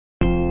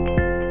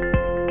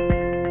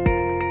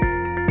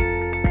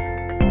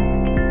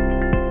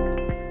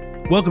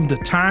Welcome to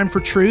Time for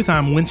Truth.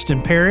 I'm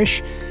Winston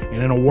Parrish,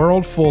 and in a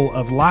world full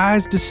of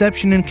lies,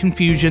 deception, and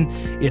confusion,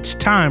 it's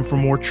time for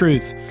more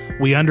truth.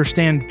 We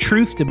understand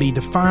truth to be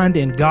defined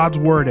in God's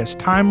Word as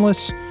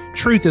timeless.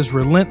 Truth is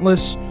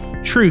relentless.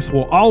 Truth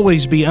will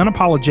always be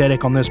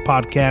unapologetic on this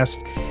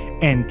podcast,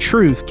 and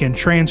truth can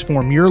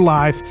transform your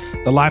life,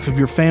 the life of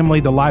your family,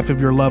 the life of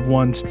your loved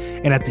ones,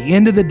 and at the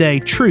end of the day,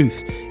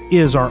 truth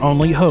is our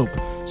only hope.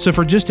 So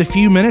for just a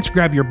few minutes,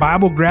 grab your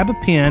Bible, grab a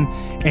pen,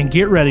 and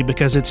get ready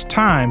because it's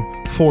time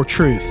for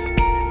truth.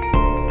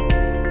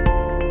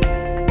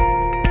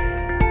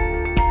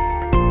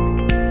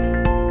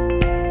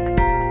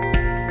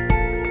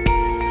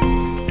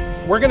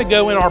 We're going to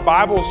go in our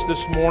Bibles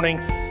this morning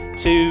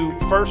to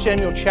 1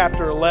 Samuel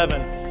chapter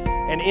 11.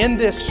 And in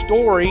this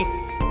story,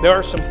 there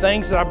are some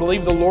things that I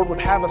believe the Lord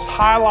would have us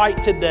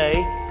highlight today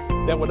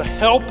that would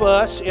help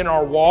us in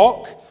our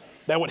walk,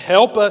 that would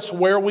help us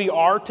where we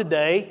are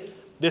today.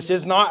 This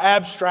is not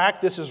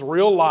abstract, this is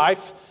real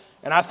life.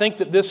 And I think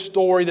that this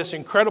story, this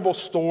incredible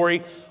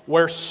story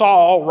where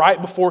Saul,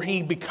 right before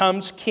he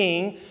becomes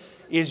king,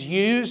 is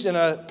used in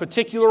a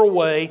particular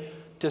way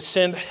to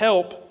send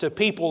help to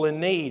people in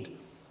need.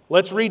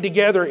 Let's read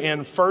together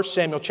in 1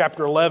 Samuel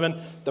chapter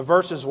 11. The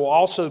verses will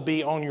also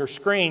be on your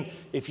screen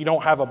if you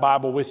don't have a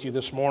Bible with you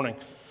this morning.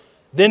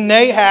 Then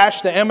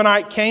Nahash the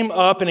Ammonite came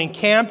up and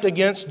encamped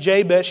against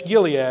Jabesh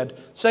Gilead.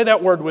 Say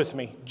that word with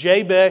me.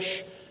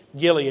 Jabesh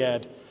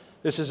Gilead.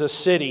 This is a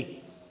city.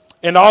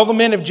 And all the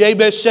men of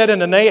Jabesh said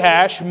unto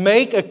Nahash,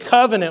 Make a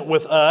covenant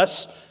with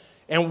us,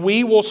 and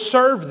we will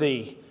serve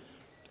thee.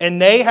 And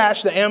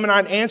Nahash the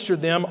Ammonite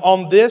answered them,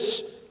 On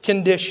this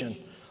condition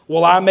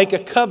will I make a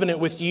covenant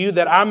with you,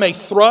 that I may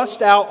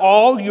thrust out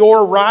all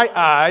your right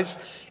eyes,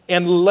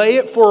 and lay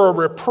it for a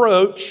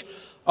reproach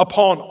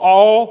upon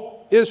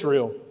all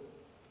Israel.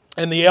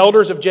 And the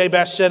elders of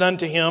Jabesh said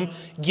unto him,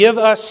 Give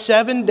us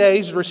 7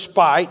 days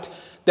respite,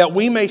 that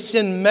we may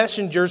send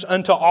messengers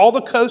unto all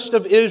the coast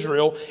of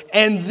Israel,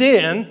 and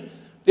then,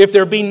 if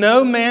there be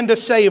no man to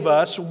save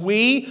us,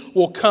 we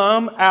will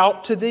come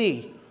out to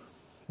thee.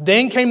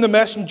 Then came the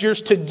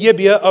messengers to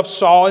Gibeah of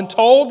Saul, and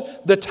told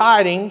the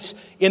tidings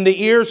in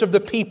the ears of the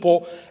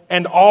people,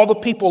 and all the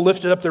people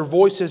lifted up their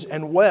voices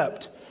and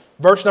wept.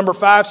 Verse number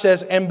 5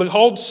 says, And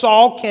behold,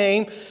 Saul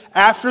came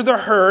after the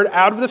herd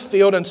out of the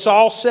field, and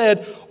Saul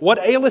said, What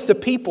aileth the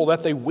people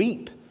that they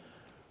weep?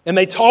 And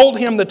they told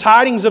him the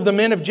tidings of the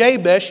men of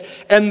Jabesh,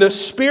 and the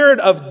Spirit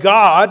of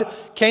God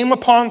came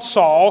upon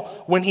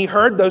Saul when he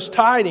heard those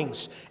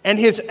tidings, and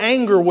his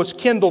anger was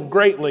kindled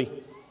greatly.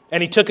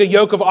 And he took a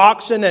yoke of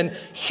oxen and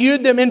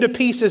hewed them into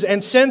pieces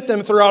and sent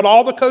them throughout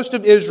all the coast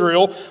of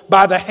Israel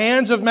by the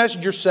hands of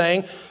messengers,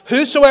 saying,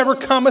 Whosoever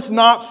cometh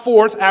not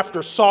forth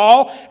after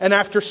Saul and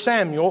after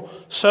Samuel,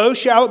 so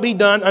shall it be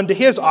done unto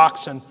his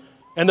oxen.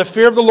 And the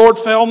fear of the Lord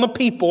fell on the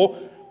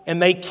people,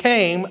 and they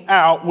came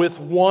out with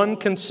one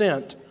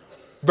consent.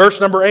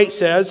 Verse number 8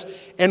 says,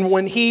 And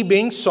when he,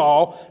 being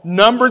Saul,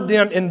 numbered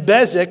them in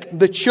Bezek,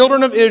 the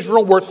children of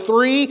Israel were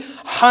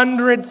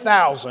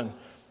 300,000,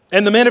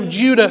 and the men of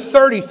Judah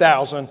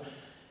 30,000.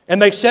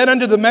 And they said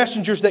unto the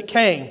messengers that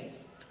came,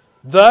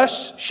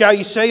 Thus shall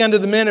ye say unto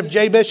the men of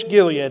Jabesh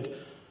Gilead,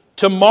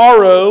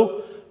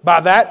 Tomorrow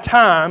by that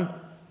time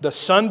the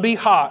sun be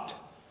hot,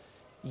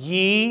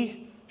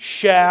 ye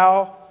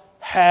shall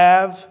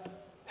have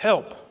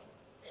help.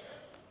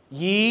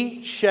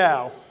 Ye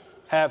shall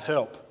have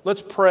help.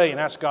 Let's pray and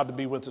ask God to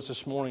be with us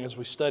this morning as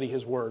we study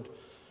His Word.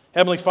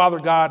 Heavenly Father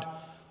God,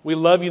 we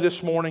love you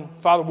this morning.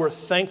 Father, we're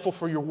thankful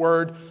for your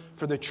Word,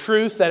 for the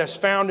truth that is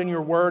found in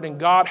your Word, and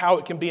God, how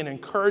it can be an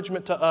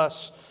encouragement to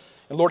us.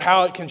 And Lord,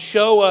 how it can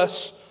show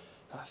us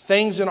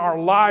things in our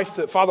life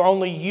that, Father,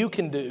 only you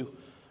can do.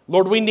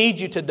 Lord, we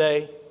need you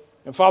today.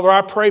 And Father,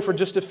 I pray for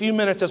just a few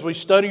minutes as we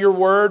study your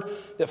Word,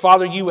 that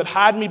Father, you would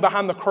hide me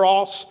behind the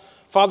cross.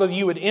 Father,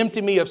 you would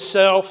empty me of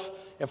self.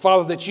 And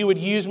Father, that you would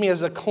use me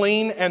as a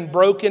clean and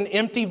broken,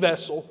 empty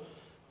vessel,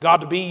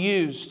 God, to be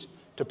used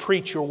to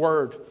preach your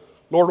word.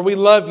 Lord, we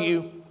love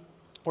you.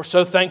 We're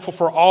so thankful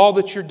for all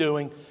that you're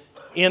doing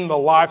in the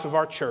life of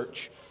our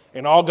church.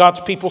 And all God's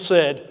people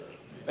said,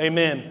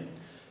 Amen.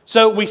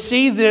 So we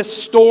see this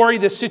story,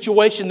 this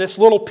situation, this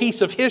little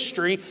piece of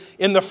history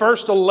in the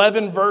first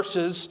 11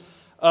 verses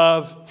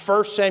of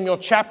 1 Samuel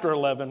chapter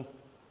 11.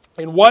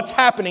 And what's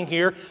happening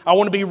here, I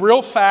want to be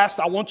real fast.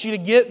 I want you to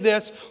get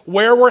this,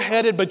 where we're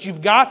headed, but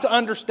you've got to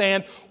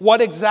understand what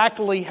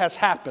exactly has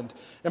happened.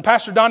 And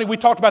Pastor Donnie, we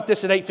talked about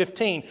this at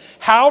 8:15.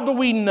 How do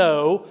we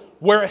know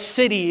where a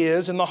city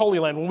is in the Holy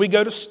Land? When we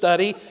go to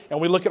study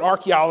and we look at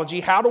archaeology,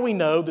 how do we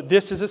know that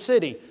this is a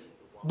city?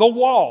 The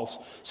walls.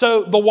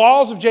 So the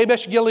walls of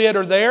Jabesh Gilead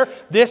are there.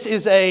 This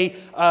is a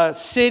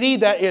city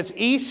that is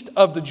east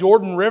of the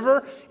Jordan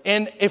River.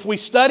 And if we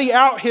study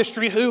out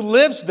history, who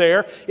lives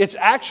there, it's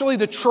actually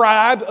the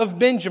tribe of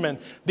Benjamin.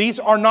 These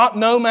are not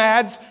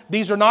nomads.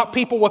 These are not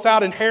people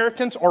without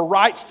inheritance or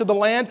rights to the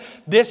land.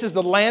 This is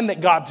the land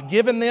that God's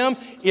given them.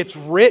 It's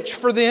rich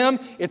for them.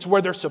 It's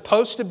where they're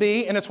supposed to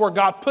be, and it's where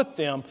God put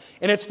them.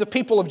 And it's the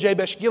people of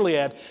Jabesh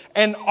Gilead.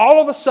 And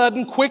all of a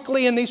sudden,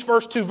 quickly in these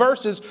first 2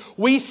 verses,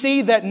 we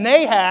see that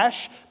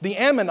Nahash, the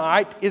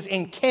Ammonite, is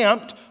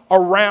encamped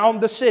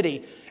around the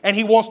city. And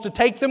he wants to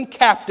take them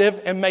captive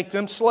and make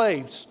them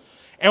slaves.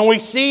 And we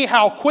see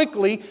how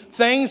quickly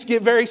things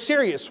get very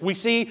serious. We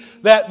see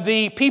that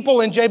the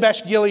people in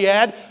Jabesh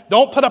Gilead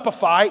don't put up a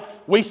fight.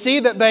 We see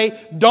that they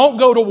don't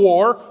go to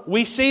war.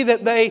 We see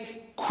that they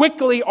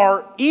quickly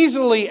are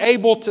easily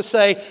able to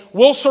say,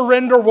 we'll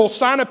surrender, we'll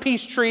sign a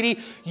peace treaty.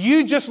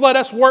 You just let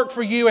us work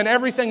for you and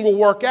everything will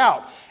work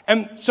out.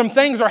 And some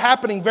things are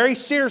happening very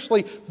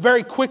seriously,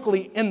 very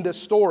quickly in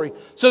this story.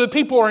 So the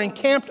people are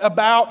encamped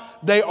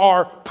about, they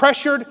are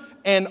pressured,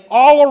 and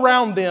all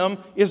around them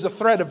is the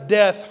threat of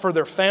death for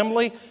their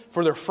family,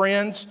 for their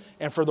friends,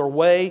 and for their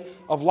way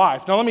of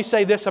life. Now let me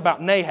say this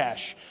about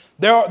Nahash.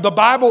 The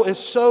Bible is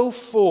so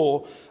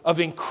full of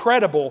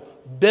incredible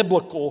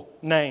biblical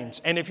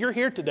names. And if you're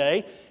here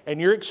today and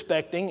you're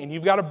expecting and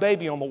you've got a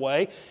baby on the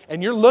way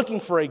and you're looking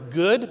for a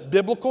good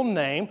biblical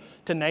name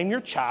to name your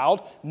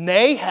child,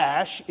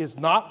 Nahash is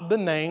not the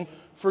name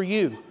for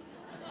you.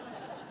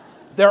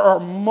 There are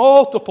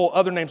multiple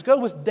other names. Go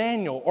with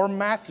Daniel or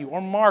Matthew or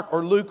Mark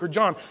or Luke or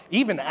John,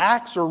 even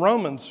Acts or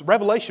Romans,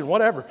 Revelation,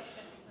 whatever.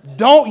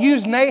 Don't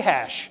use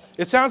Nahash.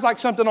 It sounds like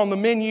something on the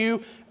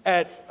menu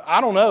at,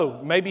 I don't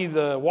know, maybe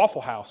the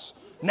Waffle House.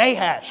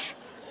 Nahash.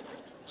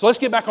 So let's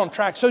get back on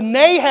track. So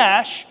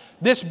Nahash,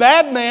 this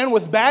bad man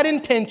with bad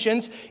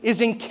intentions,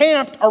 is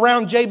encamped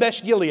around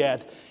Jabesh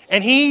Gilead.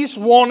 And he's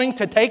wanting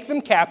to take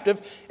them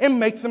captive and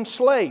make them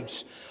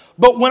slaves.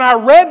 But when I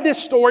read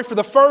this story for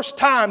the first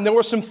time, there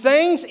were some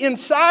things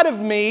inside of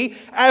me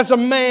as a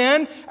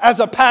man, as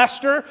a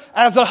pastor,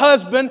 as a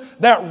husband,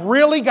 that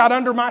really got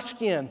under my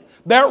skin.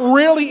 That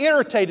really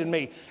irritated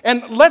me.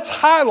 And let's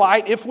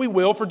highlight, if we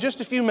will, for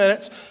just a few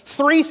minutes,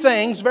 3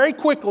 things very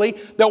quickly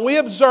that we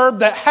observed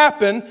that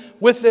happened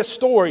with this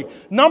story.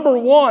 Number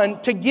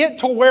 1, to get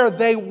to where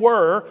they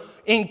were,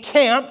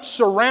 encamped,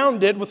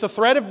 surrounded with the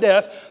threat of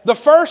death, the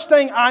first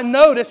thing I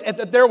noticed is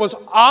that there was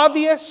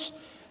obvious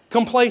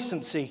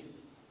complacency.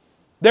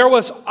 There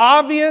was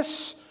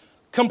obvious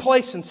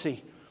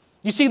complacency.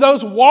 You see,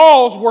 those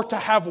walls were to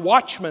have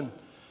watchmen.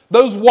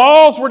 Those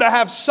walls were to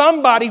have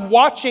somebody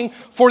watching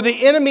for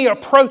the enemy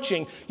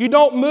approaching. You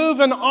don't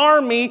move an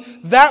army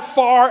that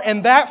far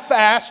and that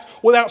fast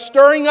without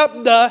stirring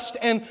up dust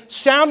and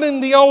sounding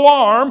the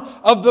alarm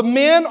of the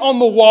men on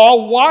the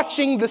wall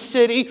watching the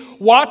city,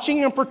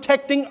 watching and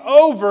protecting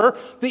over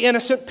the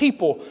innocent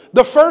people.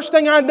 The first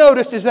thing I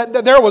noticed is that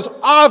there was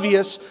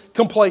obvious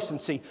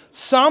complacency.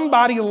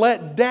 Somebody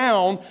let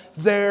down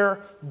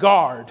their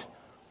guard.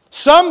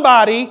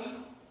 Somebody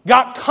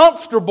got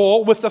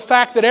comfortable with the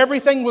fact that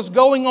everything was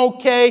going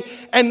okay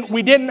and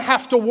we didn't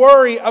have to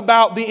worry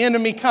about the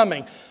enemy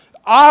coming.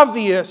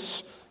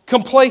 Obvious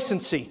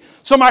complacency.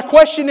 So my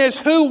question is,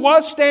 who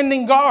was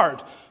standing guard?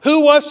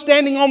 Who was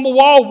standing on the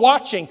wall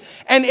watching?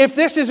 And if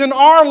this is in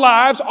our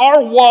lives,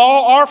 our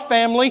wall, our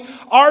family,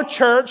 our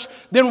church,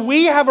 then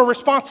we have a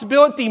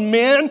responsibility,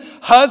 men,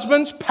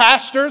 husbands,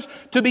 pastors,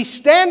 to be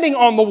standing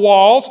on the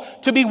walls,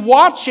 to be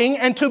watching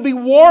and to be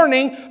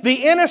warning the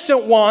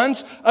innocent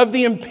ones of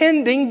the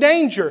impending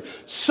danger.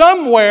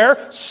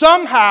 Somewhere,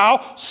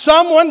 somehow,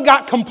 someone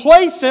got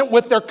complacent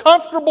with their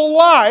comfortable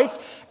life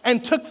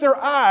and took their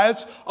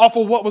eyes off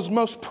of what was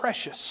most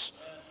precious,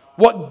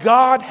 what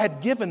God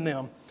had given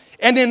them.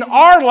 And in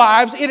our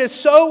lives, it is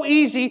so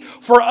easy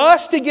for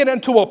us to get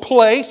into a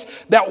place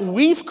that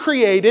we've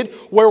created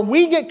where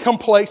we get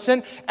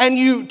complacent and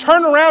you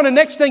turn around and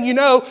next thing you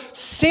know,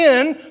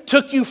 sin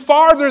took you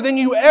farther than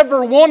you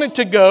ever wanted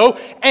to go,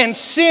 and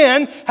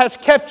sin has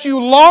kept you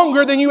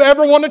longer than you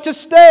ever wanted to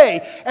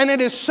stay. And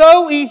it is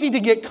so easy to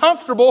get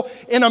comfortable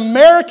in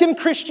American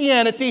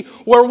Christianity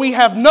where we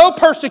have no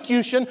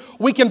persecution,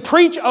 we can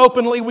preach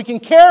openly, we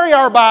can carry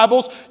our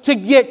Bibles, to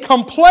get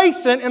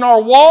complacent in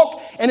our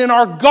walk and in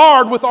our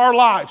guard with our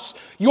lives.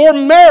 Your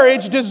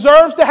marriage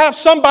deserves to have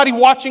somebody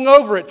watching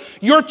over it.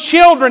 Your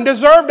children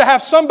deserve to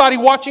have somebody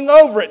watching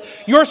over it.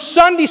 Your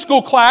Sunday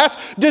school class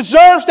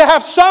deserves to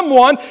have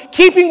someone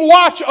keeping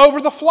watch over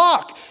the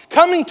flock.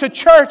 Coming to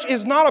church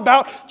is not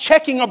about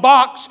checking a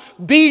box,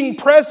 being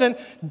present,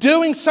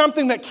 doing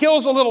something that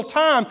kills a little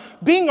time.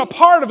 Being a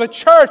part of a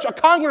church, a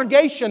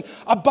congregation,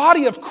 a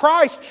body of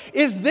Christ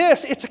is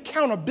this. It's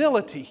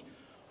accountability.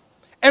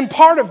 And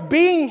part of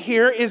being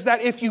here is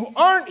that if you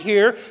aren't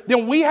here,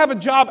 then we have a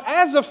job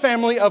as a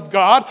family of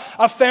God,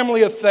 a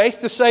family of faith,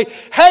 to say,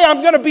 hey,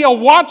 I'm going to be a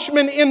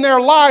watchman in their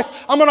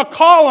life. I'm going to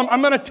call them.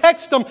 I'm going to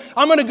text them.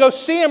 I'm going to go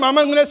see them. I'm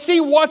going to see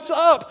what's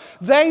up.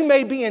 They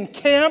may be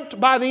encamped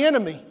by the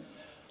enemy.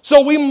 So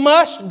we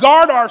must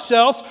guard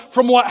ourselves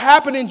from what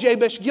happened in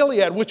Jabesh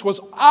Gilead, which was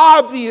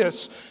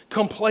obvious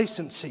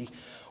complacency.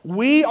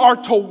 We are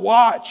to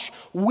watch.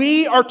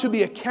 We are to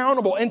be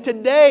accountable. And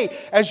today,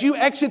 as you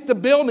exit the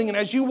building and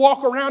as you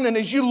walk around and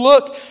as you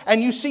look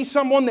and you see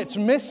someone that's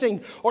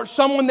missing or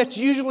someone that's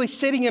usually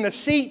sitting in a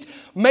seat,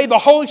 may the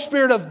Holy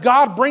Spirit of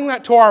God bring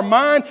that to our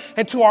mind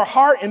and to our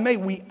heart, and may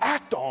we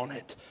act on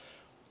it.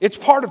 It's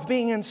part of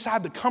being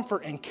inside the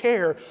comfort and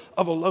care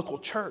of a local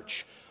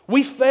church.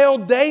 We fail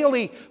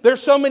daily.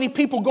 There's so many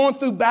people going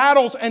through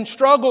battles and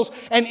struggles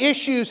and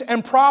issues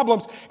and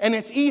problems, and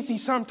it's easy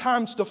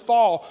sometimes to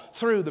fall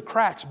through the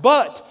cracks.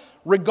 But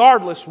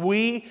regardless,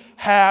 we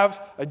have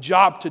a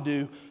job to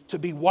do, to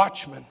be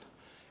watchmen.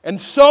 And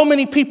so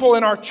many people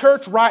in our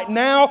church right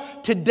now,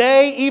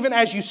 today, even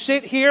as you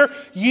sit here,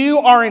 you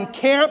are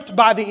encamped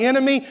by the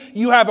enemy.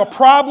 You have a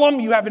problem,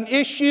 you have an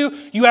issue,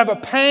 you have a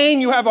pain,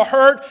 you have a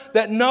hurt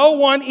that no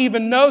one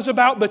even knows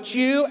about but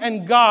you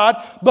and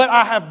God. But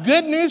I have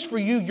good news for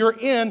you. You're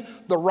in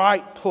the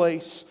right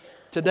place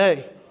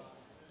today.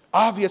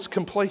 Obvious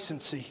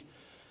complacency.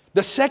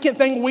 The second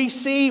thing we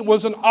see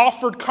was an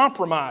offered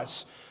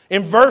compromise.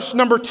 In verse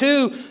number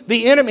 2,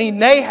 the enemy,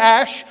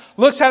 Nahash,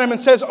 looks at him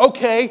and says,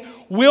 okay,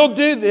 we'll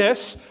do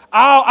this.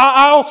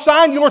 I'll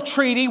sign your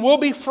treaty. We'll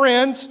be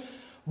friends.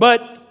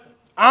 But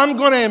I'm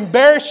going to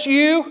embarrass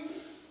you.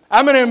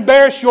 I'm going to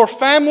embarrass your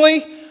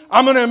family.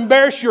 I'm going to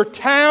embarrass your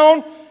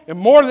town. And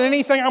more than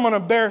anything, I'm going to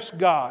embarrass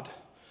God.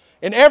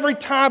 And every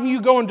time you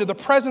go into the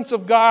presence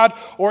of God,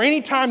 or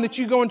any time that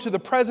you go into the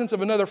presence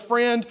of another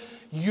friend,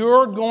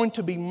 you're going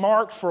to be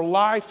marked for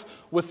life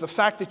with the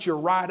fact that your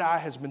right eye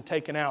has been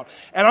taken out.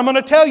 And I'm going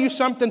to tell you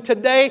something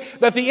today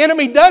that the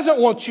enemy doesn't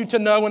want you to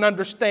know and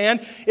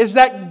understand, is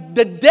that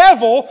the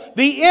devil,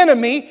 the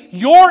enemy,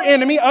 your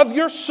enemy of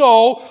your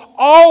soul,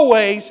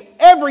 always,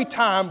 every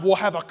time will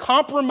have a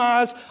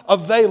compromise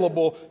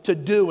available to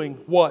doing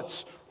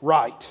what's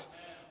right.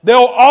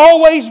 There'll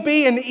always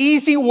be an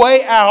easy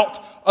way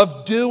out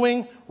of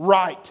doing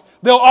right.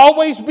 There'll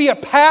always be a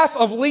path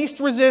of least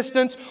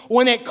resistance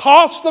when it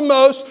costs the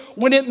most,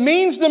 when it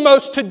means the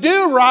most to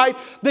do right.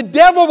 The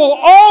devil will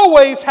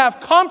always have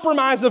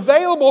compromise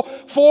available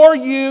for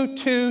you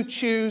to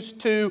choose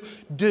to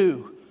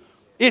do.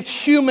 It's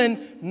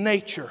human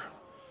nature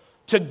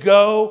to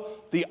go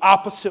the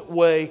opposite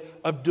way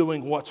of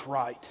doing what's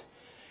right.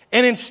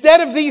 And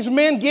instead of these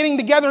men getting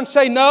together and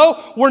say,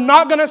 no, we're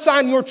not going to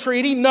sign your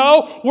treaty.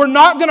 No, we're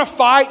not going to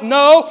fight.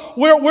 No,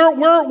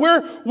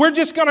 we're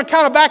just going to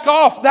kind of back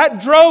off.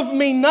 That drove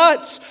me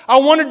nuts. I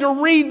wanted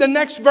to read the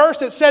next verse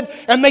that said,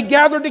 and they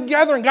gathered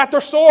together and got their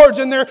swords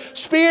and their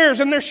spears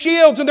and their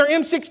shields and their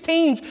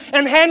M16s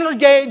and hand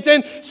grenades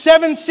and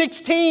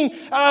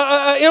 7.16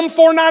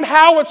 M49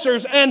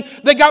 howitzers. And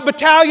they got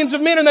battalions of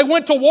men and they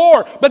went to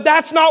war. But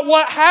that's not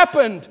what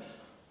happened.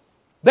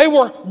 They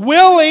were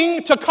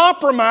willing to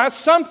compromise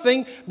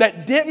something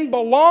that didn't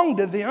belong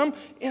to them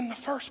in the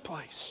first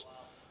place.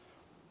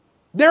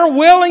 They're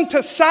willing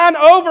to sign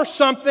over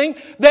something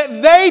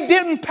that they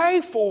didn't pay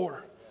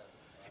for.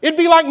 It'd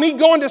be like me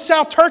going to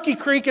South Turkey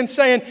Creek and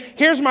saying,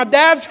 here's my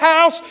dad's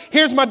house,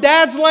 here's my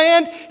dad's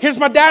land, here's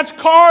my dad's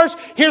cars,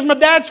 here's my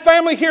dad's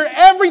family, here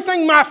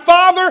everything my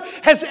father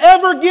has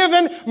ever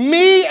given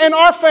me and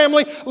our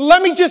family.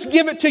 Let me just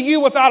give it to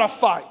you without a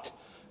fight.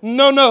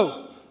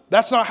 No.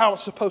 That's not how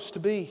it's supposed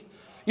to be.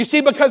 You see,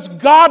 because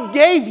God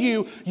gave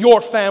you your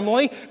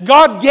family,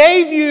 God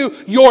gave you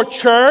your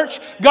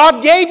church,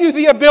 God gave you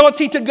the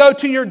ability to go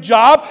to your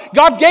job,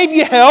 God gave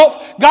you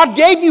health, God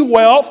gave you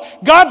wealth,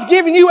 God's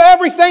given you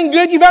everything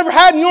good you've ever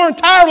had in your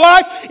entire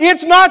life.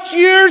 It's not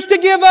yours to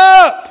give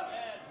up.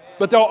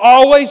 But there'll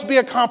always be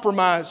a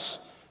compromise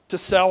to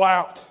sell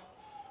out.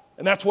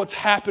 And that's what's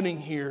happening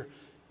here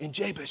in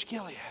Jabesh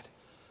Gilead.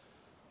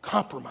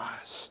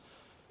 Compromise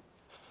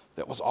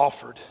that was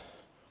offered.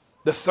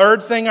 The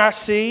third thing I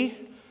see,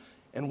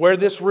 and where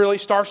this really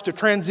starts to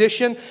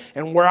transition,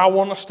 and where I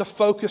want us to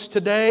focus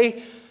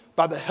today,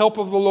 by the help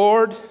of the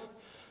Lord,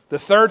 the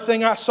third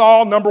thing I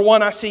saw, number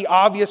one, I see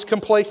obvious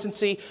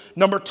complacency.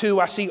 Number two,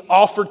 I see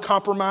offered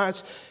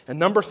compromise. And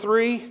number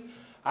three,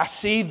 I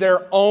see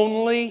their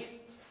only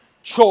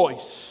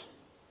choice.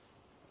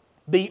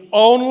 The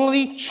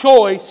only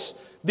choice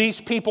these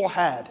people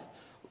had.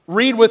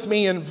 Read with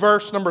me in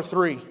verse number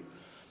 3.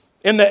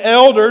 And the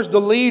elders,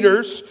 the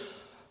leaders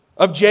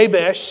of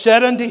Jabesh,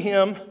 said unto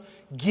him,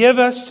 give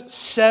us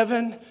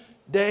 7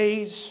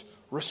 days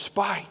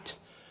respite,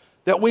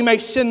 that we may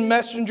send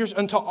messengers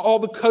unto all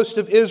the coast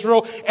of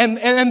Israel. And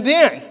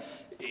then,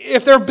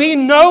 if there be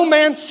no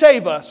man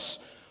save us,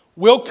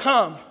 we'll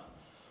come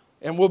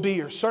and we'll be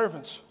your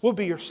servants. We'll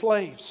be your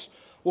slaves.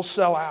 We'll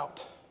sell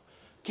out.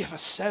 Give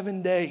us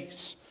 7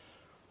 days.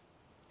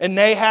 And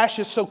Nahash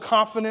is so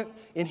confident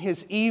in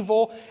his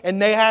evil, and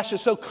Nahash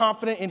is so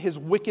confident in his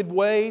wicked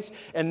ways,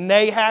 and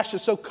Nahash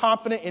is so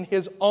confident in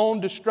his own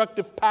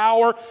destructive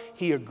power,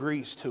 he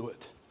agrees to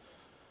it.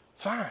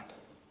 Fine.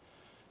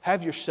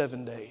 Have your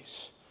 7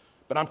 days.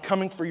 But I'm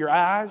coming for your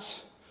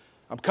eyes,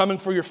 I'm coming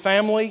for your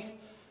family,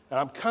 and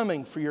I'm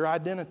coming for your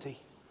identity.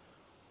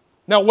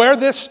 Now, where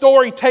this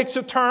story takes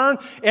a turn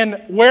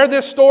and where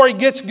this story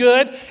gets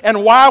good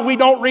and why we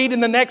don't read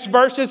in the next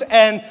verses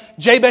and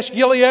Jabesh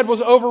Gilead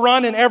was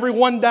overrun and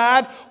everyone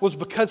died was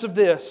because of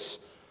this.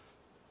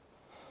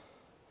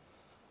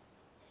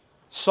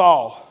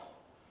 Saul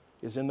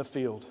is in the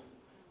field.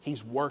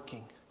 He's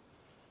working.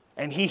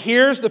 And he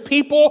hears the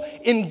people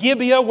in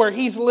Gibeah, where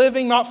he's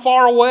living not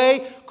far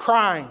away,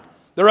 crying.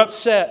 They're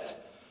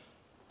upset.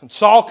 And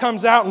Saul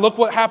comes out, and look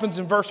what happens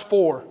in verse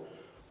 4.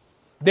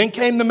 Then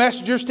came the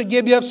messengers to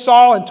Gibeah of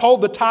Saul and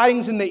told the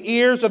tidings in the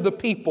ears of the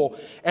people.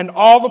 And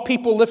all the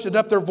people lifted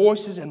up their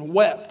voices and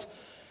wept.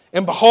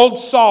 And behold,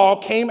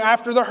 Saul came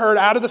after the herd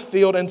out of the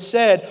field and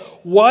said,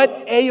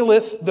 What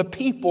aileth the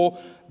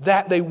people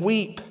that they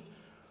weep?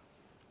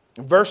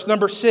 In verse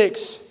number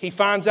 6, he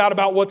finds out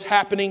about what's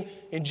happening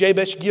in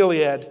Jabesh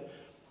Gilead.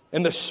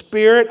 And the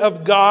Spirit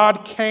of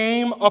God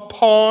came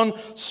upon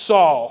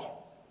Saul.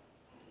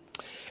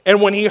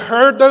 And when he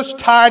heard those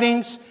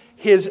tidings,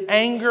 his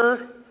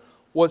anger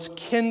was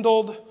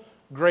kindled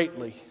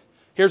greatly.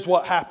 Here's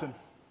what happened.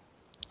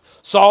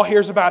 Saul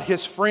hears about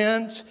his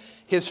friends,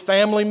 his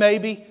family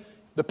maybe,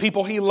 the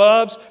people he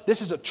loves.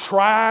 This is a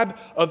tribe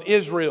of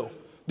Israel.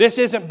 This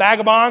isn't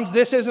vagabonds.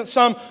 This isn't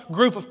some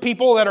group of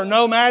people that are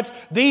nomads.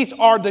 These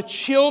are the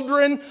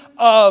children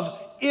of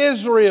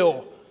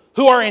Israel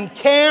who are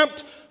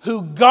encamped,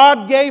 who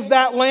God gave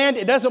that land.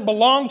 It doesn't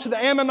belong to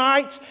the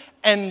Ammonites.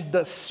 And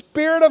the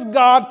Spirit of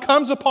God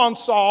comes upon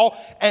Saul,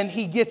 and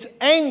he gets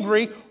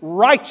angry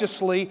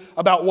righteously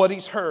about what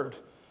he's heard.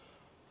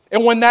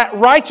 And when that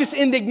righteous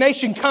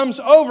indignation comes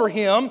over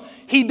him,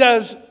 he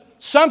does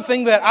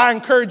something that I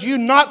encourage you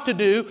not to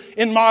do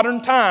in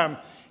modern time.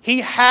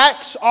 He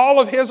hacks all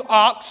of his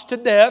ox to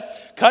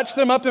death, cuts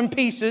them up in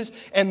pieces,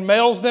 and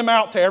mails them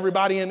out to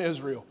everybody in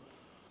Israel.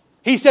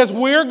 He says,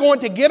 we're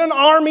going to get an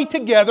army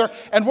together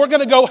and we're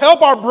going to go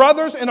help our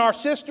brothers and our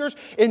sisters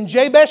in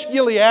Jabesh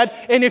Gilead.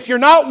 And if you're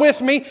not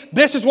with me,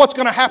 this is what's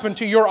going to happen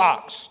to your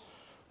ox.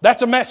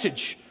 That's a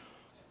message.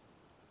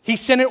 He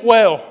sent it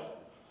well.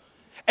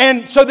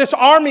 And so this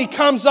army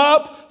comes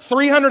up,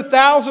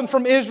 300,000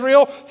 from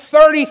Israel,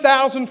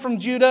 30,000 from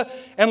Judah.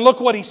 And look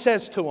what he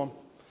says to them.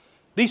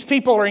 These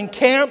people are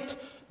encamped.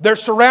 They're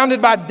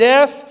surrounded by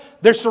death.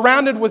 They're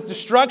surrounded with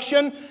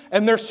destruction,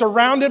 and they're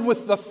surrounded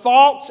with the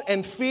thoughts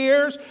and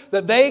fears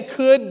that they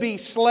could be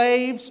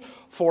slaves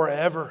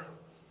forever.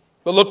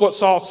 But look what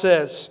Saul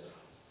says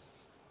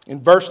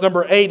in verse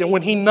number 8. And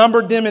when he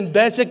numbered them in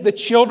Bezek, the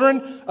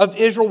children of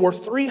Israel were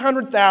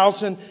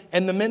 300,000,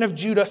 and the men of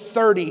Judah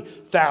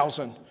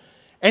 30,000.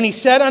 And he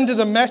said unto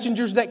the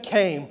messengers that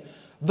came,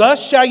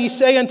 Thus shall ye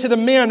say unto the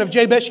men of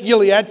Jabesh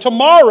Gilead,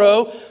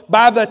 Tomorrow,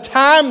 by the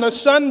time the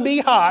sun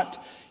be hot,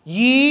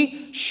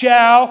 ye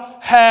shall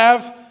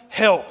have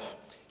help.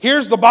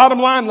 Here's the bottom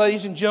line,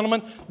 ladies and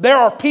gentlemen. There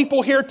are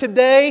people here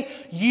today.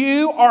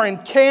 You are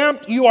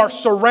encamped. You are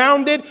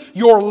surrounded.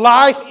 Your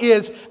life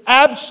is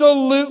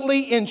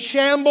absolutely in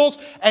shambles,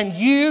 and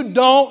you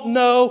don't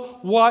know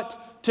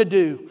what to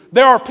do.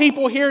 There are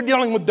people here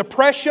dealing with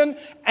depression,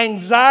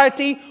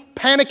 anxiety,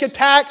 panic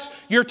attacks.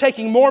 You're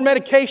taking more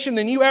medication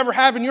than you ever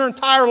have in your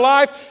entire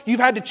life. You've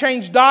had to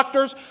change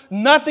doctors.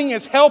 Nothing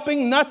is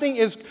helping. Nothing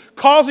is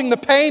causing the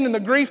pain and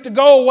the grief to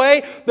go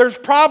away. There's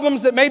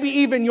problems that maybe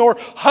even your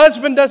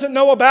husband doesn't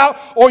know about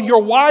or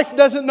your wife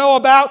doesn't know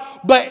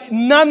about. But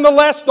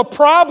nonetheless, the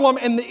problem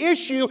and the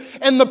issue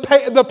and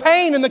the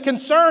pain and the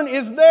concern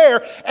is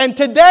there. And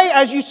today,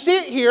 as you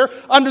sit here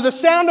under the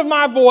sound of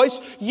my voice,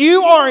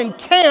 you are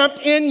encamped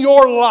in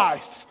your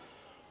life.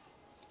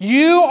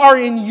 You are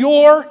in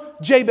your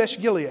Jabesh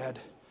Gilead.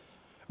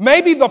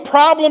 Maybe the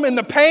problem and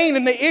the pain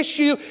and the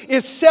issue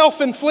is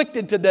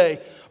self-inflicted today.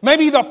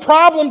 Maybe the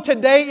problem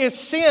today is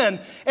sin.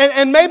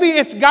 And maybe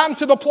it's gotten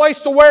to the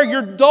place to where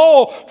you're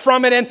dull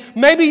from it. And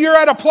maybe you're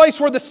at a place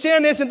where the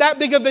sin isn't that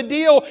big of a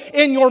deal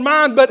in your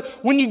mind. But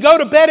when you go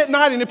to bed at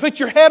night and you put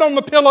your head on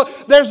the pillow,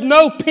 there's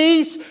no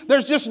peace.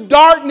 There's just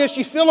darkness.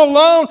 You feel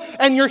alone.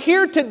 And you're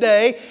here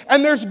today.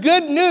 And there's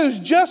good news,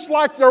 just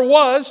like there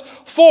was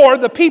for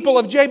the people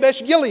of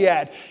Jabesh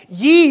Gilead.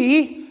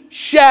 Ye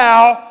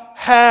shall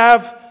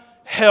have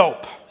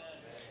help.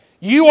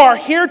 You are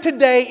here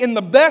today in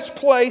the best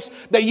place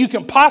that you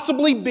can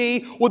possibly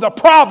be with a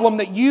problem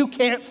that you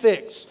can't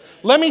fix.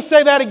 Let me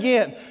say that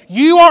again.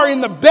 You are in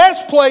the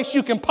best place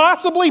you can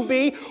possibly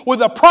be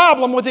with a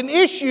problem, with an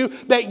issue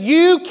that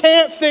you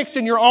can't fix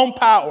in your own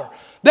power.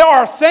 There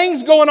are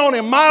things going on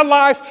in my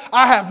life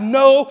I have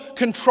no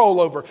control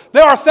over.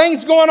 There are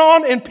things going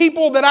on in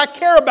people that I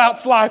care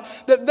about's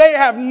life that they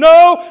have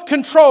no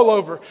control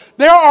over.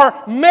 There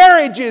are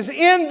marriages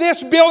in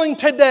this building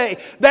today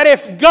that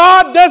if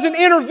God doesn't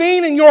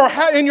intervene in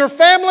your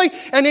family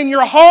and in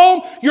your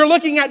home, you're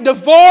looking at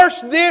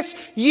divorce this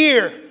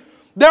year.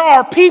 There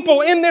are people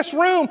in this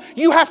room,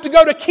 you have to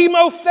go to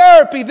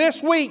chemotherapy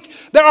this week.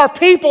 There are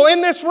people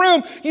in this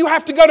room, you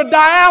have to go to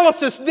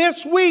dialysis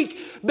this week.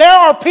 There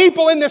are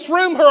people in this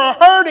room who are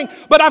hurting,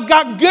 but I've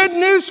got good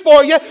news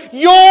for you.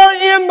 You're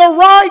in the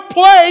right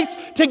place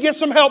to get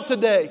some help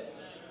today.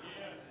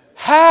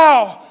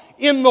 How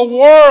in the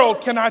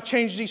world can I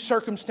change these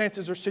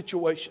circumstances or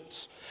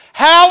situations?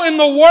 How in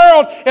the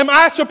world am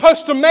I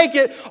supposed to make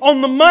it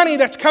on the money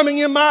that's coming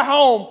in my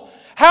home?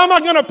 How am I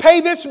going to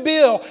pay this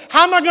bill?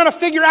 How am I going to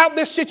figure out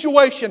this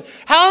situation?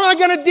 How am I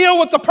going to deal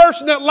with the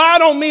person that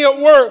lied on me at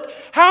work?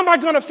 How am I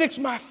going to fix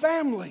my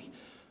family?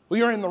 Well,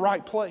 you're in the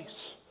right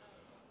place.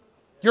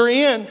 You're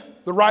in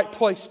the right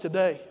place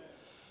today.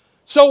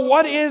 So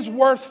what is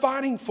worth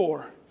fighting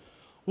for?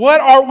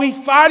 What are we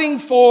fighting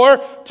for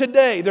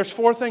today? There's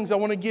 4 things I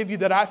want to give you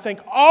that I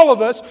think all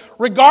of us,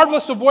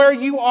 regardless of where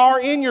you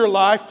are in your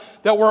life,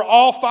 that we're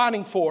all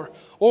fighting for.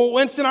 Well,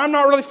 Winston, I'm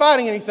not really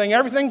fighting anything.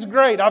 Everything's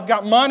great. I've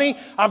got money.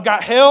 I've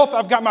got health.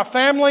 I've got my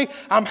family.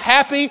 I'm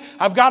happy.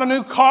 I've got a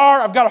new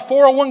car. I've got a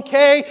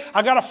 401k.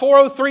 I've got a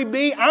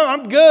 403b.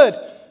 I'm good.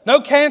 No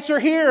cancer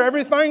here.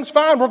 Everything's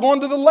fine. We're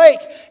going to the lake.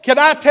 Can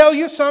I tell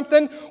you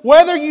something?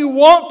 Whether you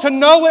want to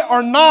know it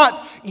or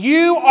not,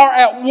 you are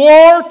at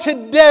war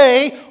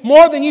today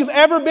more than you've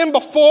ever been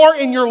before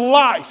in your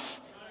life.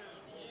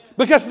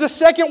 Because the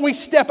second we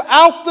step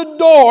out the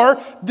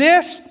door,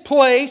 this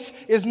place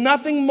is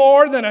nothing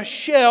more than a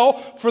shell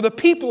for the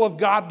people of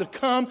God to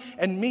come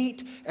and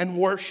meet and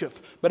worship.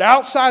 But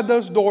outside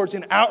those doors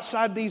and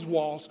outside these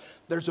walls,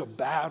 there's a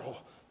battle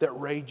that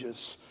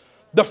rages.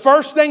 The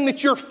first thing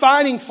that you're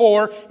fighting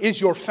for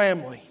is your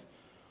family.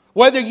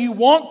 Whether you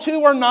want to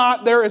or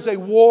not, there is a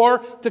war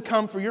to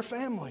come for your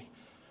family.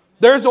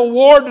 There's a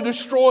war to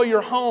destroy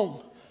your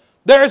home.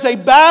 There is a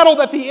battle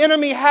that the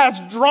enemy has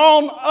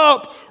drawn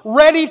up,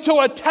 ready to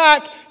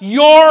attack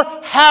your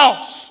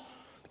house.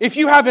 If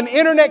you have an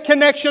internet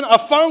connection, a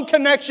phone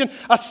connection,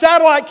 a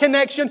satellite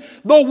connection,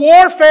 the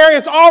warfare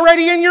is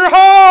already in your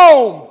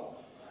home.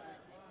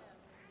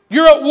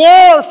 You're at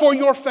war for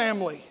your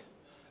family.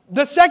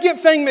 The second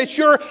thing that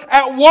you're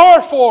at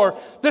war for,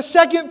 the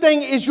second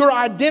thing is your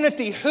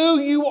identity, who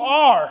you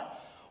are.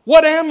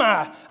 What am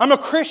I? I'm a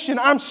Christian.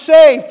 I'm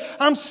saved.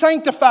 I'm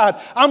sanctified.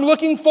 I'm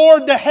looking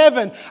forward to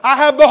heaven. I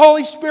have the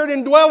Holy Spirit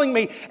indwelling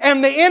me.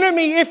 And the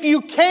enemy, if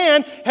you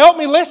can, help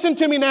me, listen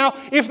to me now.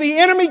 If the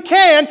enemy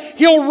can,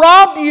 he'll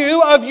rob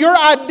you of your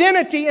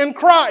identity in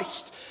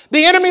Christ.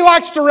 The enemy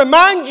likes to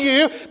remind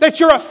you that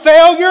you're a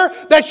failure,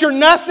 that you're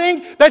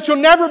nothing, that you'll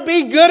never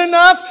be good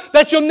enough,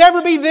 that you'll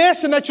never be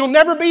this, and that you'll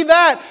never be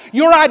that.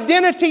 Your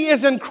identity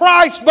is in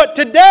Christ, but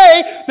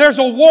today there's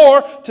a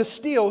war to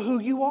steal who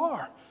you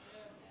are.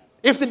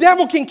 If the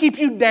devil can keep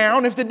you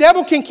down, if the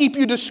devil can keep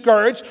you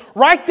discouraged,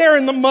 right there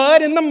in the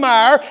mud, in the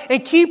mire,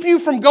 and keep you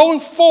from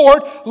going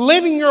forward,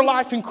 living your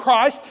life in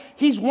Christ,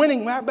 he's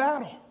winning that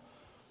battle.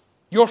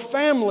 Your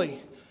family,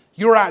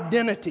 your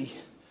identity.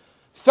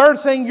 Third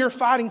thing you're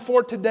fighting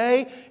for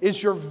today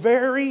is your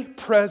very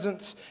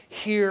presence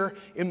here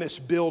in this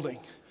building.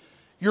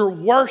 Your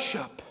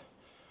worship.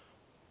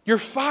 You're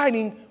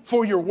fighting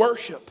for your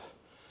worship.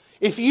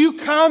 If you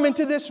come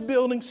into this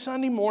building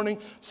Sunday morning,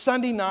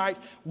 Sunday night,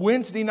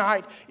 Wednesday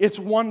night, it's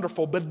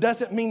wonderful, but it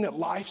doesn't mean that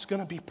life's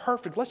going to be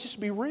perfect. Let's just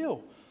be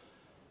real.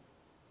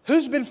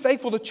 Who's been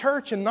faithful to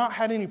church and not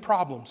had any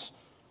problems?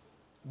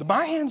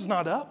 My hand's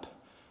not up.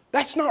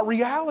 That's not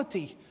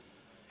reality.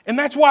 And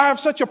that's why I have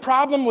such a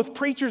problem with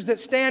preachers that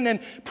stand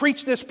and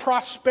preach this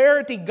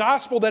prosperity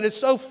gospel that is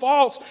so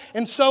false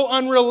and so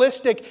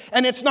unrealistic,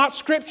 and it's not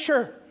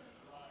Scripture.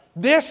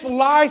 This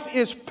life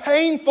is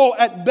painful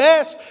at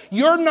best.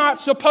 You're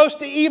not supposed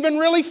to even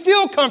really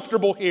feel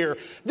comfortable here.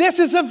 This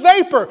is a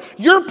vapor.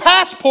 Your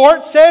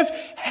passport says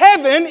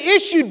heaven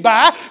issued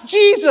by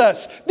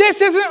Jesus. This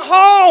isn't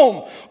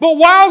home. But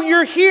while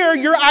you're here,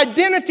 your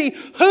identity,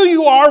 who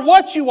you are,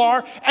 what you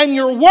are, and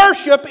your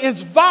worship is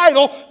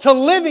vital to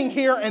living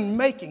here and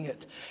making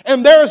it.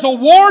 And there is a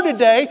war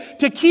today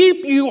to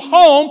keep you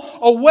home,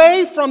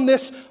 away from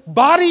this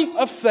body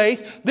of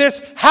faith, this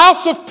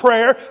house of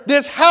prayer,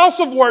 this house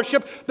of worship.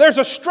 There's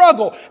a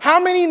struggle. How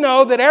many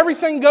know that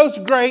everything goes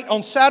great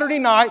on Saturday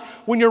night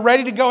when you're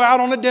ready to go out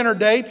on a dinner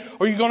date,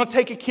 or you're going to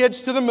take your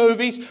kids to the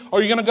movies,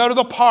 or you're going to go to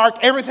the park?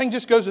 Everything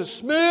just goes as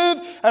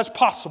smooth as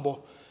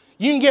possible.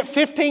 You can get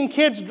 15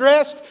 kids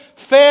dressed,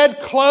 fed,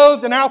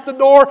 clothed, and out the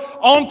door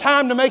on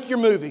time to make your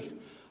movie.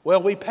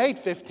 Well, we paid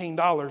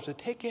 $15 a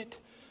ticket.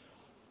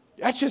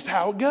 That's just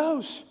how it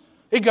goes.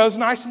 It goes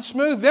nice and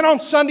smooth. Then on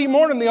Sunday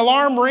morning, the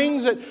alarm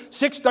rings at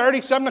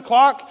 6:30, 7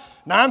 o'clock,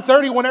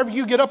 9:30, whenever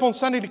you get up on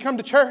Sunday to come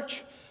to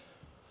church.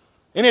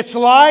 And it's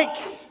like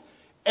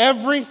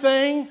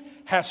everything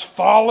has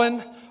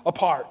fallen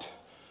apart.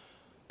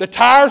 The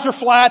tires are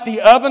flat.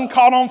 The oven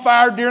caught on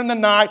fire during the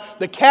night.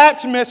 The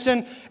cat's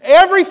missing.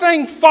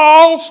 Everything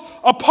falls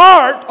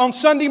apart on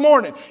Sunday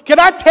morning. Can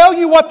I tell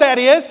you what that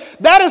is?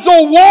 That is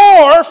a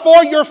war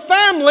for your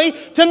family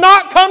to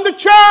not come to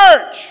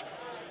church.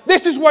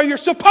 This is where you're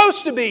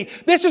supposed to be.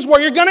 This is where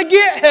you're going to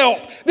get help.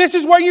 This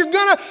is where you're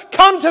going to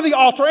come to the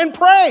altar and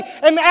pray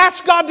and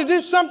ask God to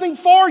do something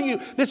for you.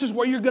 This is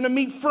where you're going to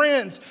meet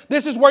friends.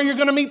 This is where you're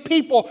going to meet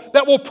people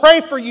that will pray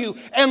for you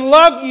and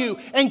love you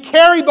and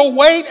carry the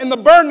weight and the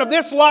burden of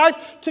this life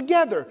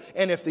together.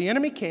 And if the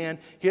enemy can,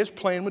 his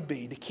plan would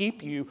be to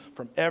keep you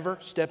from ever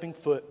stepping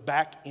foot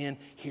back in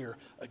here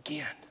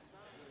again.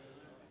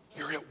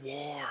 You're at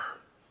war.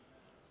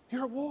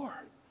 You're at war.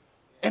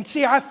 And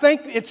see, I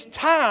think it's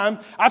time,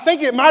 I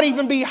think it might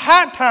even be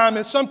high time,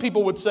 as some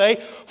people would say,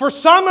 for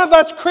some of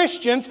us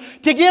Christians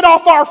to get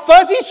off our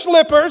fuzzy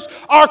slippers,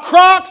 our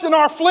Crocs and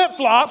our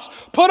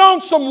flip-flops, put on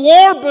some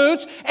war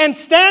boots, and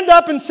stand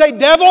up and say,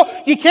 devil,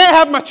 you can't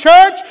have my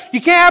church, you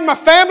can't have my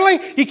family,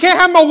 you can't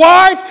have my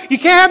wife, you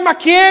can't have my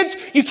kids,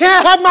 you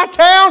can't have my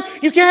town,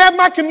 you can't have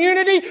my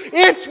community.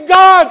 It's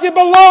God's. It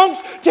belongs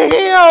to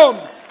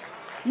Him.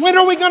 When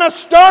are we going to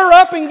stir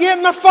up and get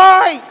in the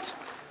fight?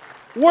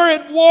 We're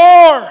at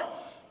war.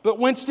 But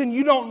Winston,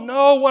 you don't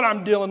know what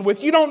I'm dealing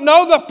with. You don't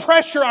know the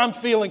pressure I'm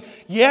feeling.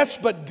 Yes,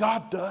 but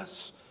God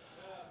does.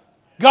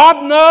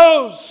 God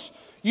knows.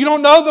 You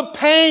don't know the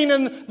pain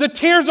and the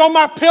tears on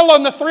my pillow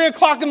in the 3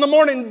 o'clock in the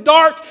morning,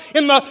 dark,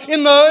 in the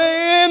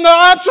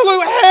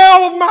absolute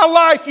hell of my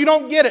life. You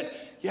don't get it.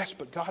 Yes,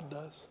 but God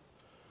does.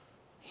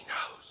 He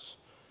knows.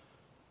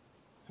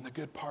 And the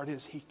good part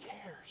is He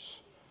cares.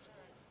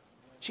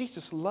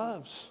 Jesus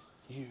loves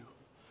you.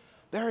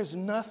 There is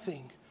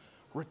nothing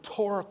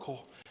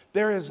rhetorical.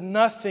 There is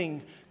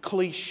nothing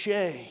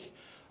cliche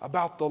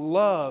about the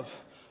love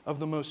of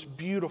the most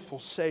beautiful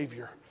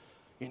Savior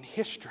in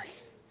history,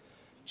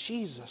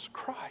 Jesus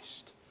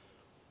Christ.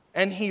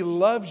 And He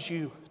loves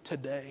you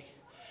today.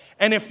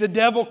 And if the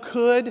devil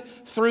could,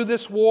 through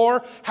this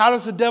war, how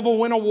does the devil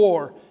win a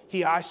war?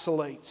 He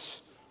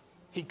isolates.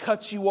 He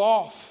cuts you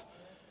off.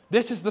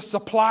 This is the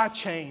supply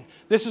chain.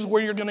 This is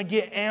where you're going to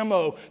get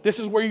ammo. This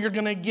is where you're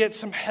going to get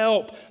some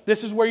help.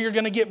 This is where you're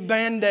going to get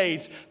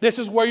Band-Aids. This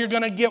is where you're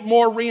going to get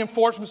more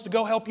reinforcements to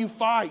go help you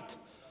fight.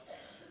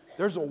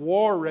 There's a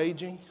war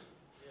raging.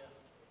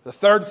 The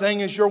third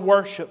thing is your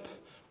worship.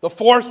 The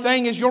fourth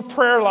thing is your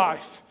prayer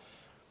life.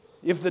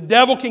 If the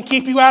devil can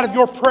keep you out of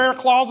your prayer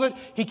closet,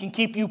 he can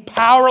keep you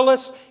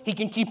powerless. He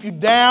can keep you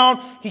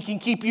down. He can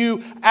keep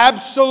you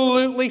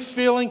absolutely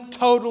feeling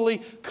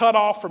totally cut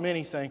off from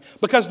anything.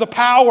 Because the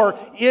power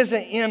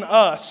isn't in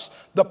us.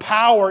 The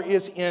power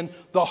is in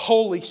the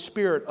Holy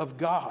Spirit of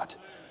God.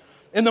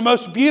 And the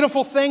most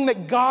beautiful thing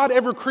that God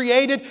ever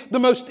created, the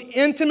most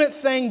intimate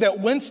thing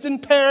that Winston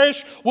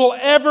Parish will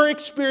ever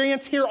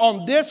experience here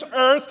on this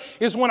earth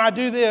is when I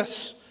do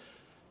this.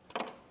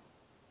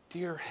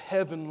 Dear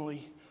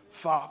Heavenly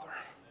Father,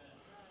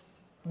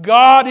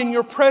 God, in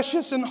your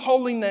precious and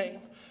holy name,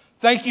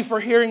 thank you for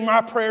hearing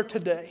my prayer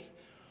today.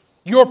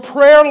 Your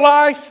prayer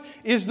life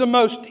is the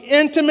most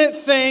intimate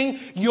thing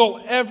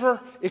you'll ever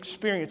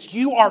experience.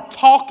 You are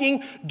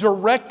talking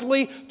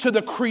directly to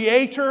the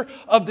Creator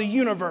of the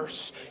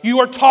universe. You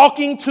are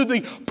talking to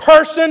the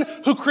person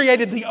who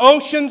created the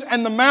oceans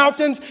and the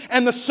mountains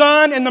and the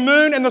sun and the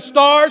moon and the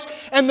stars,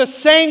 and the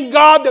same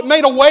God that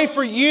made a way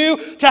for you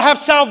to have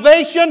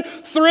salvation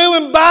through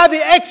and by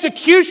the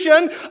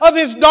execution of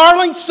His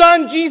darling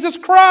Son, Jesus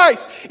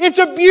Christ. It's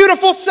a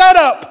beautiful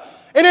setup.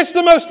 And it's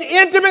the most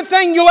intimate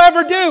thing you'll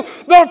ever do.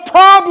 The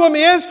problem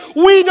is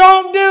we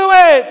don't do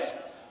it.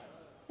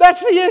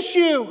 That's the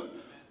issue.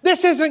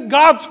 This isn't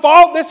God's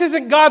fault. This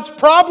isn't God's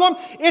problem.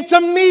 It's a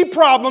me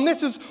problem.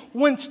 This is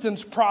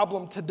Winston's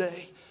problem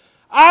today.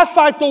 I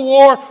fight the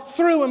war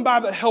through and by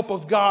the help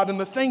of God and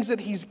the things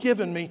that He's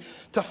given me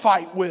to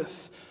fight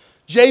with.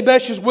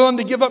 Jabesh is willing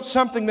to give up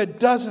something that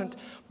doesn't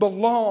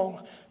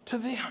belong to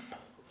them.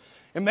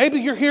 And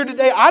maybe you're here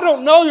today. I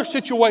don't know your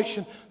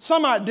situation.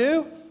 Some I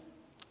do.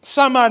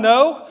 Some I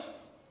know,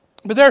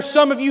 but there are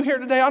some of you here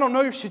today, I don't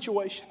know your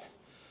situation.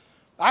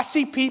 I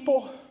see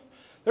people,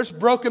 there's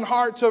broken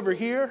hearts over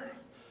here.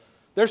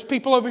 There's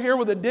people over here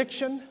with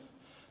addiction.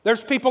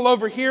 There's people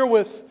over here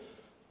with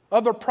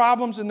other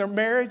problems in their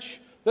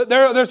marriage.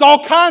 There's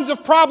all kinds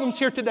of problems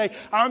here today.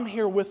 I'm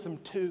here with them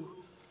too.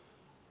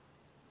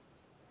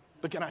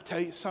 But can I tell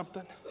you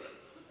something?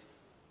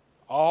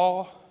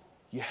 All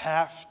you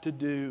have to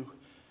do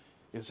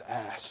is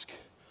ask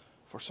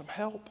for some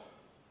help.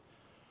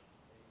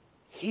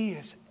 He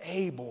is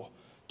able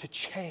to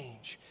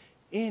change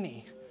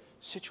any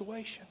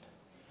situation.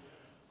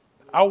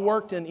 I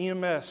worked in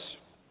EMS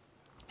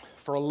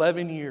for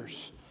 11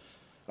 years.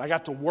 I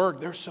got to work.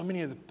 There's so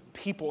many of the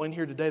people in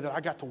here today that I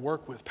got to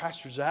work with.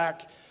 Pastor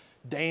Zach,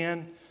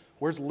 Dan,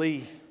 where's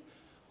Lee?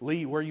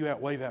 Lee, where are you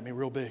at? Wave at me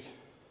real big.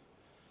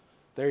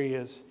 There he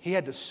is. He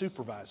had to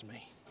supervise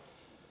me.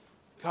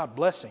 God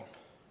bless him.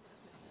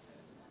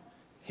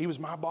 He was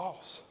my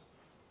boss.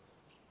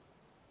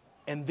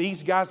 And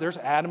these guys, there's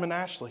Adam and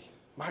Ashley.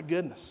 My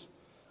goodness.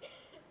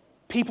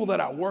 People that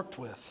I worked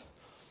with.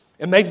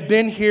 And they've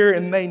been here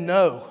and they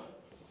know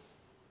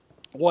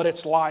what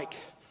it's like,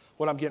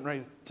 what I'm getting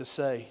ready to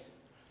say.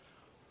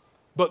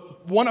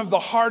 But one of the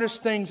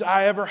hardest things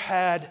I ever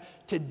had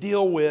to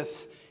deal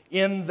with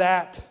in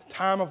that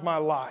time of my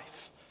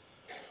life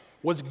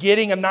was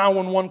getting a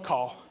 911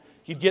 call.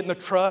 You'd get in the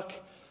truck,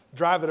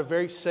 drive at a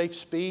very safe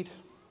speed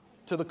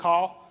to the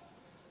call,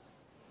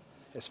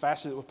 as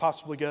fast as it would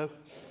possibly go.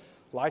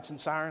 Lights and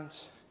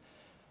sirens.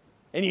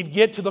 And you'd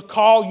get to the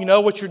call, you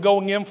know what you're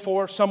going in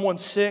for.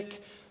 Someone's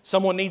sick.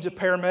 Someone needs a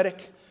paramedic.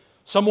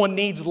 Someone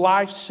needs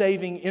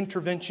life-saving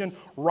intervention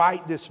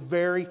right this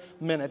very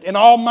minute. And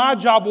all my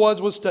job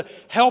was to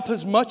help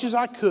as much as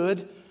I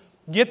could,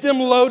 get them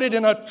loaded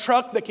in a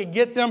truck that could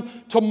get them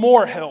to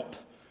more help.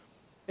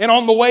 And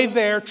on the way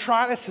there,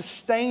 try to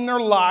sustain their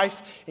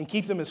life and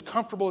keep them as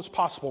comfortable as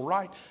possible,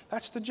 right?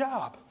 That's the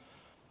job.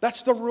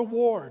 That's the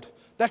reward.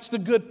 That's the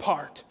good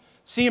part.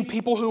 Seeing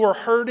people who are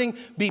hurting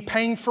be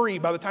pain-free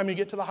by the time you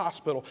get to the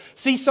hospital.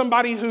 See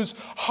somebody whose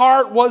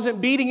heart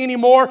wasn't beating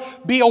anymore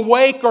be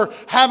awake or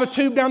have a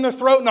tube down their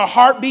throat and a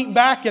heartbeat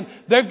back and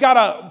they've got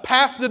a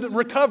path to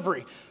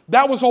recovery.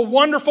 That was a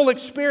wonderful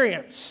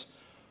experience.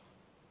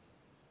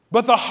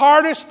 But the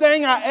hardest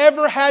thing I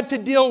ever had to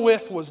deal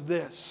with was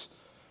this.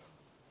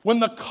 When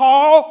the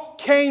call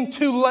came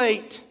too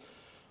late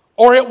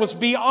or it was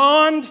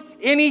beyond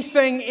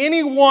anything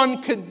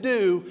anyone could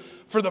do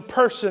for the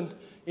person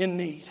in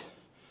need.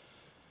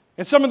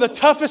 And some of the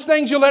toughest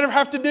things you'll ever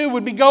have to do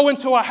would be go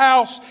into a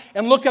house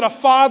and look at a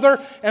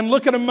father and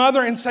look at a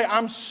mother and say,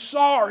 I'm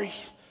sorry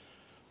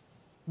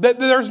that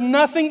there's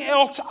nothing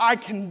else I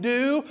can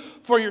do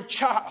for your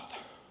child.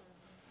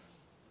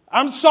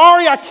 I'm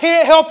sorry I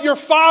can't help your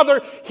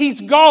father. He's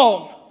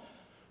gone.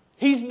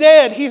 He's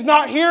dead. He's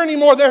not here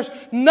anymore. There's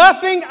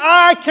nothing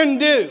I can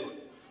do.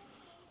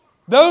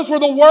 Those were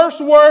the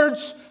worst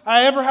words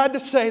I ever had to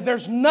say.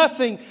 There's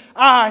nothing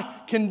I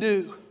can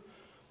do.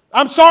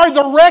 I'm sorry,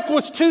 the wreck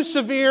was too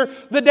severe.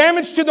 The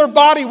damage to their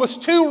body was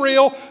too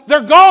real.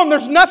 They're gone.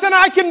 There's nothing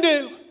I can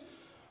do.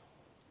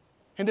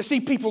 And to see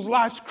people's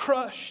lives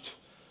crushed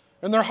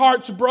and their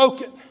hearts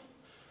broken,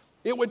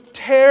 it would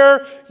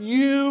tear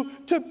you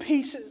to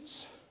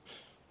pieces.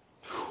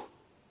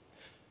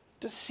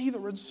 To see the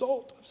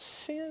result of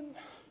sin.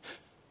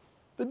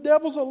 The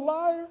devil's a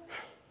liar.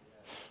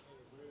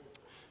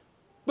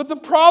 But the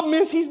problem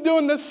is he's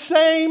doing the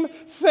same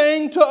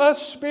thing to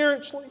us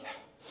spiritually.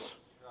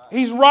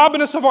 He's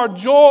robbing us of our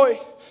joy.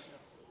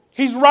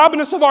 He's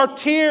robbing us of our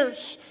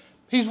tears.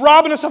 He's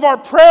robbing us of our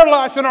prayer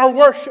life and our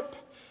worship.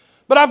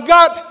 But I've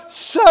got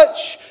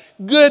such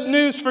good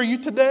news for you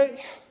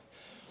today.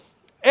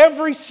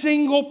 Every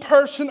single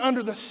person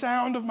under the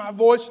sound of my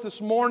voice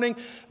this morning,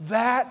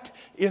 that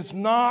is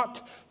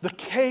not the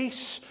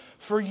case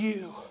for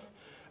you.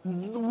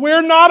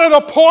 We're not at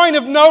a point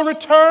of no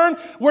return.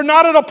 We're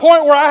not at a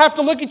point where I have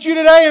to look at you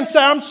today and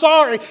say, I'm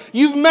sorry,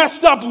 you've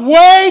messed up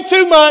way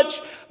too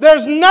much.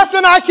 There's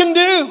nothing I can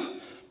do.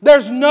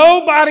 There's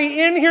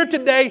nobody in here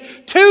today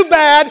too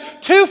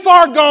bad, too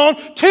far gone,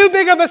 too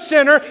big of a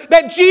sinner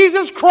that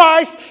Jesus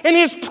Christ and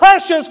His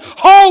precious,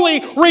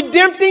 holy,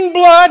 redempting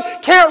blood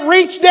can't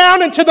reach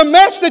down into the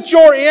mess that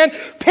you're in,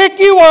 pick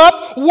you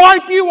up,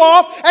 wipe you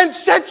off, and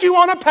set you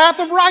on a path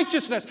of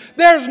righteousness.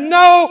 There's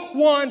no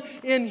one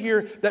in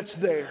here that's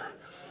there.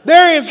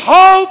 There is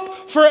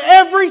hope for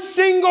every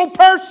single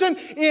person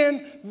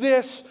in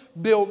this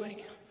building.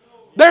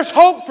 There's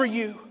hope for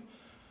you.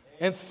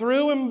 And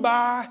through and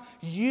by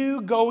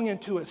you going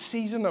into a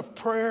season of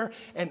prayer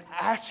and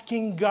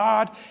asking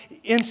God,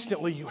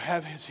 instantly you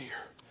have His ear.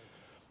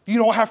 You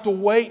don't have to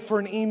wait for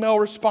an email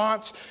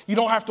response. You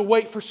don't have to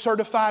wait for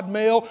certified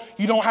mail.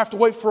 You don't have to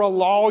wait for a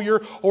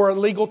lawyer or a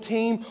legal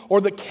team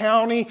or the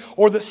county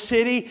or the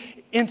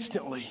city.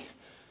 Instantly,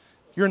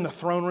 you're in the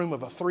throne room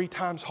of a 3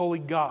 times holy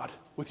God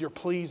with your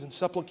pleas and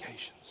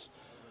supplications.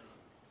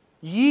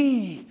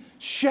 Ye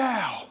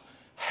shall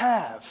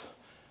have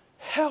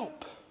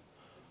help.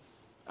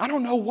 I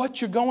don't know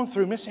what you're going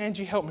through. Miss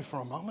Angie, help me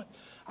for a moment.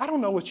 I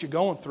don't know what you're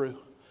going through.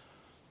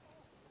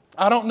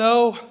 I don't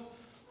know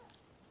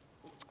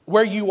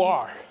where you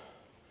are.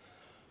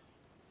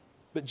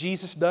 But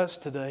Jesus does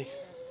today.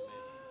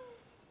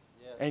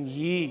 And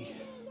ye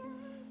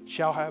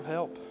shall have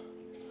help.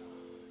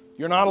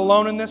 You're not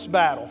alone in this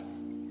battle.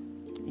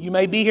 You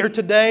may be here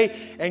today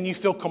and you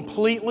feel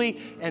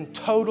completely and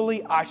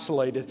totally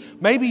isolated.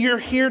 Maybe you're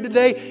here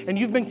today and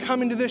you've been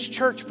coming to this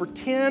church for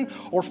 10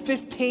 or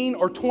 15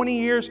 or 20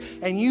 years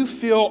and you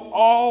feel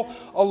all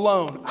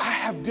alone. I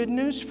have good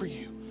news for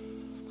you.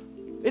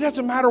 It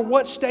doesn't matter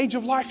what stage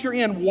of life you're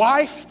in.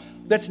 Wife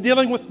that's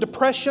dealing with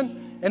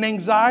depression and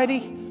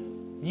anxiety,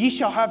 ye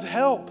shall have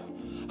help.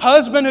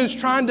 Husband who's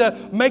trying to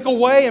make a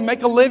way and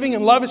make a living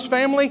and love his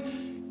family,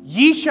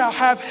 ye shall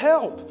have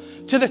help.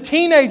 To the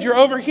teenager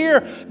over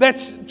here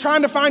that's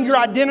trying to find your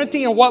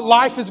identity and what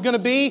life is going to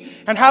be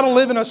and how to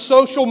live in a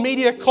social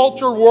media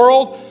culture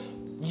world,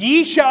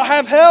 ye shall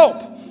have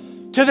help.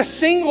 To the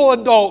single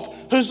adult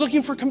who's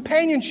looking for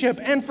companionship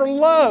and for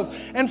love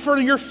and for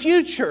your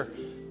future,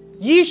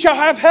 ye shall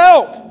have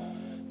help.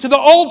 To the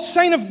old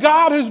saint of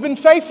God who's been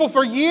faithful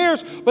for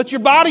years, but your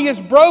body is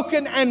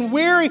broken and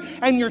weary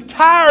and you're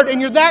tired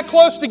and you're that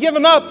close to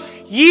giving up,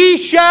 ye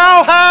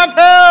shall have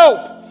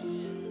help.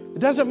 It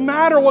doesn't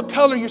matter what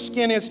color your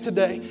skin is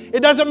today. It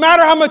doesn't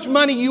matter how much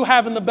money you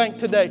have in the bank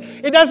today.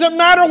 It doesn't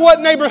matter what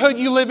neighborhood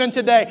you live in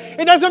today.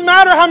 It doesn't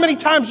matter how many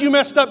times you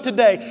messed up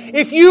today.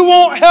 If you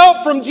want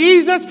help from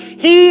Jesus,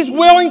 He's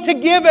willing to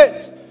give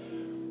it.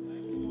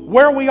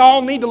 Where we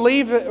all need to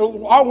leave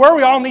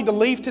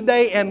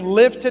today and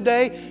live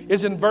today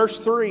is in verse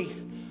 3.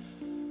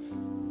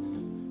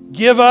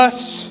 Give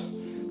us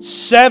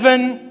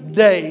 7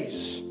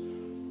 days.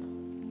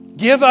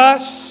 Give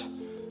us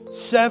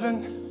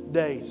 7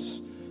 days.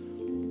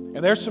 And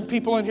there's some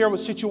people in here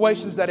with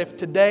situations that if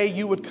today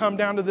you would come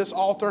down to this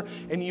altar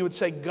and you would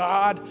say,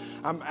 God,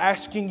 I'm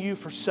asking you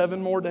for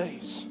 7 more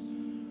days.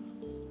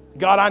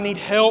 God, I need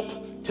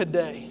help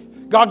today.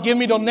 God, give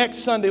me till next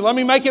Sunday. Let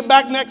me make it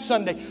back next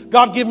Sunday.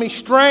 God, give me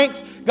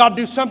strength. God,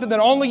 do something that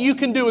only you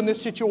can do in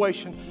this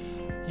situation.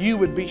 You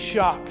would be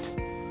shocked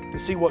to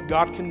see what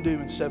God can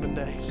do in 7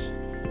 days.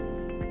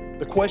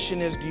 The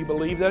question is, do you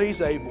believe that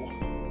He's able?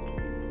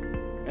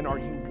 And are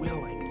you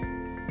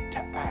willing to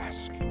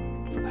ask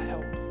for the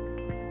help?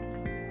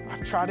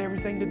 I've tried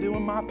everything to do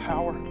in my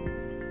power.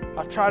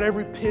 I've tried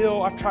every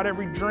pill. I've tried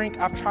every drink.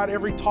 I've tried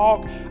every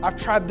talk. I've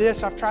tried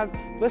this.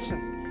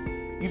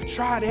 Listen, you've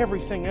tried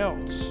everything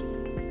else.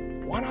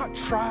 Why not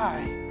try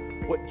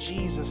what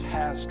Jesus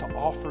has to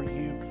offer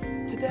you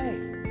today?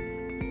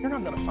 You're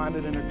not going to find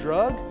it in a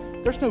drug.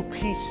 There's no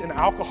peace in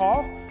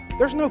alcohol.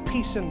 There's no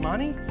peace in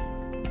money.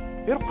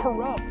 It'll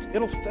corrupt.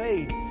 It'll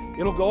fade.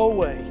 It'll go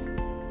away.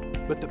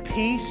 But the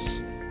peace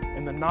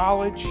and the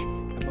knowledge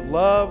and the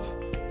love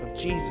of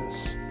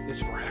Jesus is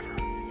forever.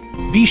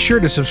 Be sure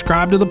to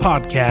subscribe to the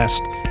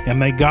podcast, and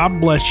may God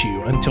bless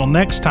you. Until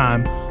next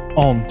time,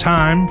 on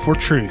Time for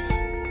Truth.